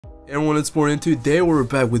Everyone, it's Boruto, and today we're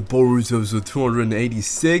back with Boruto episode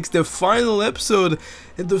 286, the final episode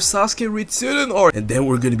in the Sasuke Retsuden arc. And then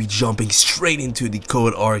we're gonna be jumping straight into the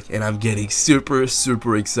code arc, and I'm getting super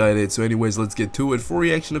excited. So anyways, let's get to it. For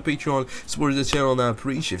reaction to Patreon, support the channel, and I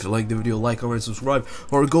appreciate if you like the video, like, comment, subscribe.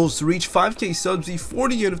 Our goal is to reach 5k subs before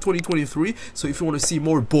the end of 2023, so if you want to see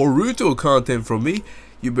more Boruto content from me,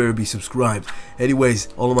 you better be subscribed. Anyways,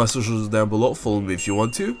 all of my socials are down below. Follow me if you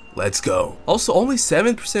want to. Let's go. Also, only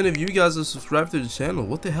 7% of you guys are subscribed to the channel.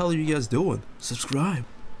 What the hell are you guys doing? Subscribe.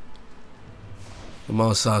 Come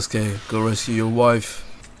on, Sasuke. Go rescue your wife.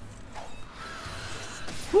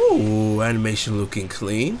 Ooh, animation looking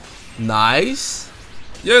clean. Nice.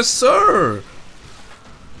 Yes, sir.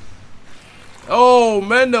 Oh,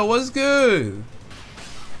 Mendo, what's good?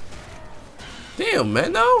 Damn,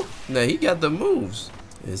 Mendo. Nah, he got the moves.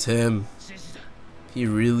 It's him. He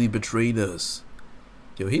really betrayed us.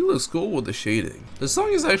 Yo, he looks cool with the shading. The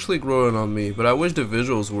song is actually growing on me, but I wish the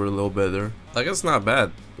visuals were a little better. Like, it's not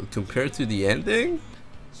bad, but compared to the ending,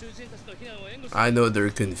 I know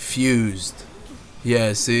they're confused.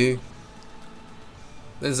 Yeah, see?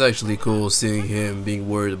 It's actually cool seeing him being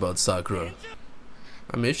worried about Sakura.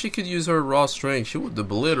 I mean, if she could use her raw strength, she would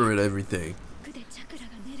obliterate everything.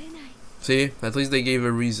 See? At least they gave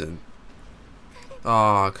a reason.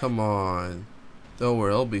 Aw, come on. Don't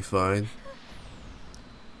worry, I'll be fine.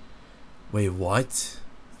 Wait, what?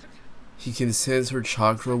 He can sense her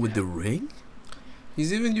chakra with the ring?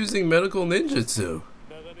 He's even using medical ninjutsu.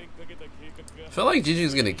 I felt like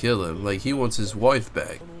Gigi's gonna kill him, like he wants his wife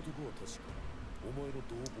back.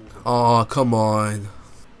 Aw, come on.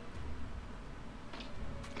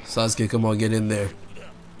 Sasuke, come on, get in there.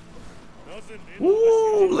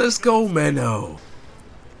 Woo, let's go, Meno.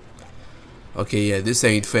 Okay, yeah, this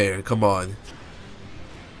ain't fair. Come on.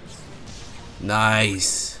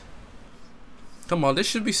 Nice. Come on, this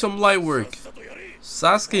should be some light work.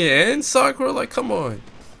 Sasuke and Sakura, like, come on.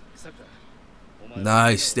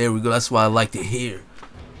 Nice, there we go. That's what I like to hear.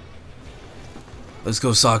 Let's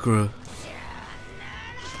go, Sakura.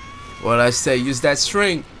 What I say, use that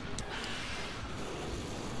string.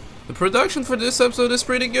 The production for this episode is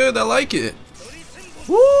pretty good. I like it.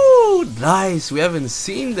 Woo, nice. We haven't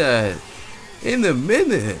seen that in a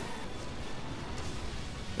minute.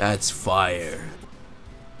 That's fire.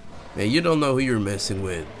 Man, you don't know who you're messing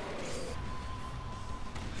with.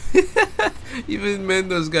 Even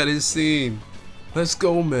Mendo's got his scene. Let's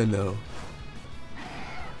go, Mendo.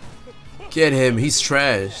 Get him, he's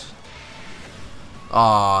trash.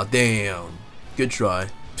 Aw, damn. Good try.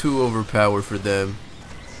 Too overpowered for them.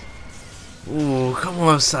 Ooh, come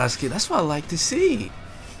on, Sasuke. That's what I like to see.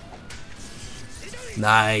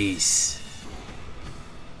 Nice.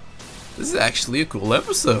 This is actually a cool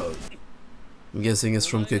episode. I'm guessing it's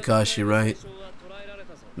from Kakashi, right?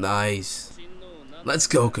 Nice. Let's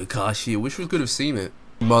go, Kakashi. I wish we could have seen it.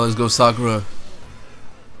 Come on, let's go, Sakura.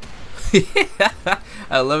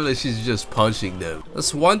 I love that she's just punching them.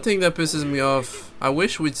 That's one thing that pisses me off. I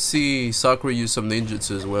wish we'd see Sakura use some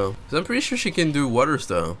ninjutsu as well. 'Cause I'm pretty sure she can do water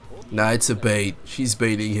style. Nah, it's a bait. She's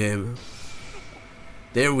baiting him.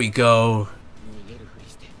 There we go.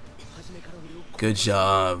 Good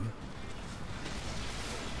job.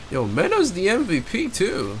 Yo, Mendo's the MVP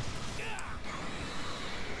too.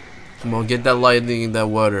 Come on, get that lightning in that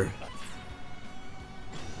water.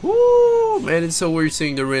 Woo! Man, it's so weird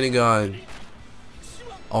seeing the Rinnegan.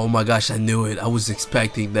 Oh my gosh, I knew it. I was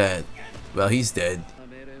expecting that. Well, he's dead.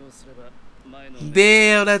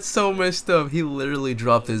 Damn, that's so messed up. He literally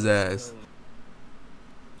dropped his ass.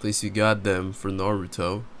 At least you got them for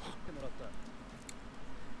Naruto.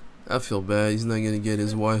 I feel bad. He's not gonna get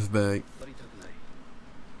his wife back.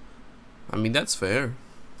 I mean, that's fair.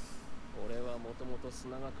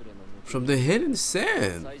 From the hidden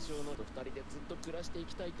sand.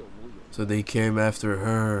 So they came after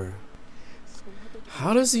her.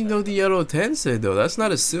 How does he know the Edo Tensei though? That's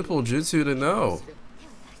not a simple jutsu to know.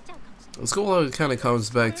 It's cool how it kind of comes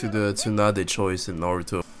back to the Tsunade choice in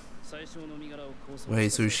Naruto.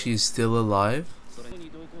 Wait, so she's still alive?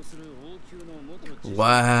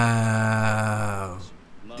 Wow.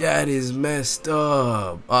 That is messed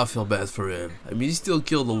up. I feel bad for him. I mean, he still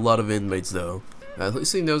killed a lot of inmates though. At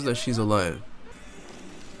least he knows that she's alive.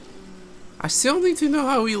 I still need to know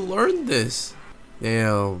how he learned this.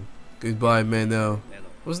 Damn. Goodbye, Mendo.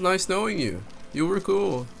 It was nice knowing you. You were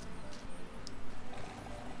cool.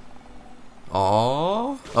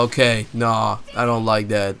 Aww. Okay, nah. I don't like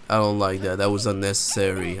that. I don't like that. That was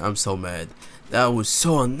unnecessary. I'm so mad. That was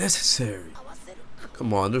so unnecessary.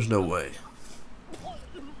 Come on, there's no way.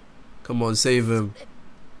 Come on, save him.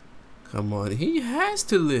 Come on, he has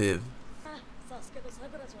to live.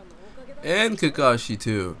 And Kakashi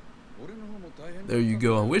too. There you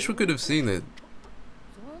go. I wish we could have seen it.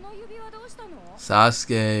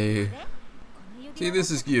 Sasuke. See,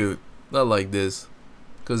 this is cute. Not like this,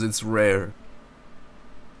 because it's rare.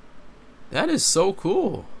 That is so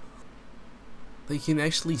cool. They can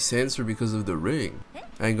actually censor because of the ring.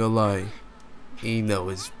 I ain't gonna lie. Ino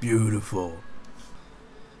is beautiful.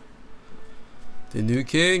 The new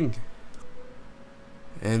king.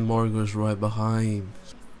 And Margot's right behind.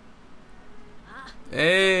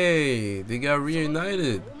 Hey, they got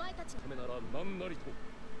reunited.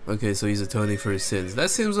 Okay, so he's atoning for his sins. That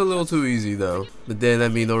seems a little too easy though. But then, I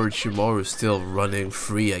mean, Orochimaru is still running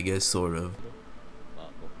free, I guess, sort of.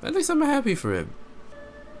 At least I'm happy for him.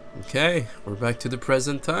 Okay, we're back to the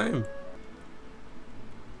present time.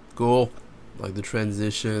 Cool. Like the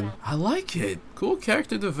transition. I like it. Cool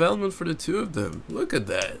character development for the two of them. Look at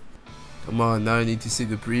that. Come on, now I need to see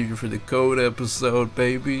the preview for the Code episode,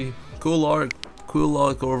 baby. Cool arc. Cool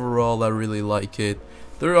arc overall. I really like it.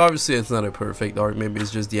 Obviously it's not a perfect arc, maybe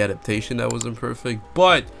it's just the adaptation that wasn't perfect,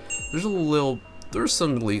 but there's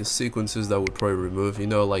some sequences that would probably remove, you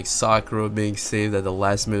know, like Sakura being saved at the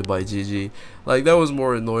last minute by Gigi. Like, that was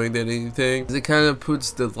more annoying than anything. It kind of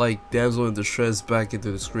puts the damsel in distress back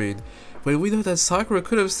into the screen. But we know that Sakura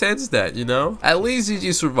could have sensed that, you know? At least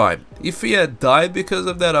Gigi survived. If he had died because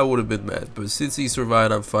of that, I would have been mad. But since he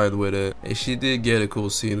survived, I'm fine with it. And she did get a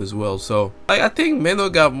cool scene as well. So, I think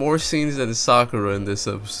Mendo got more scenes than Sakura in this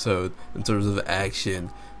episode in terms of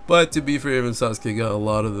action. But to be fair, even Sasuke got a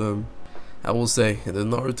lot of them. I will say, in the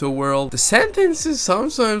Naruto world, the sentences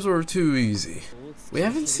sometimes were too easy. We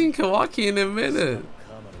haven't seen Kawaki in a minute.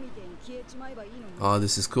 Oh,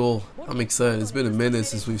 this is cool. I'm excited. It's been a minute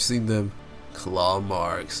since we've seen them. Claw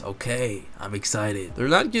marks. Okay, I'm excited. They're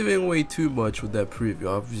not giving away too much with that preview.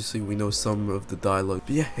 Obviously, we know some of the dialogue.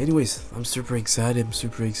 But yeah, anyways, I'm super excited. I'm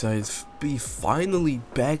super excited to be finally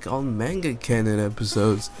back on manga canon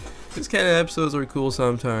episodes. These canon episodes are cool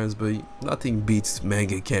sometimes, but nothing beats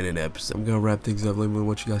manga canon episodes. I'm gonna wrap things up. Let me know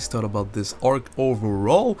what you guys thought about this arc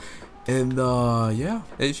overall. And yeah,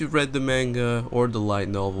 and if you've read the manga or the light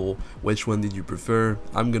novel, which one did you prefer?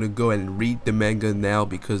 I'm gonna go and read the manga now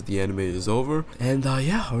because the anime is over. And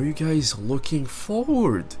yeah, are you guys looking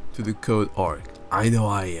forward to the Code arc? I know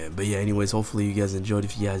I am. But yeah, anyways, hopefully you guys enjoyed.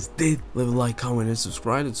 If you guys did, leave a like, comment, and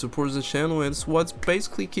subscribe. It supports the channel, and it's what's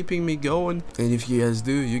basically keeping me going. And if you guys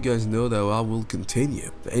do, you guys know that I will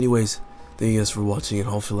continue. But anyways, thank you guys for watching, and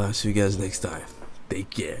hopefully I'll see you guys next time. Take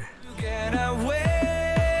care.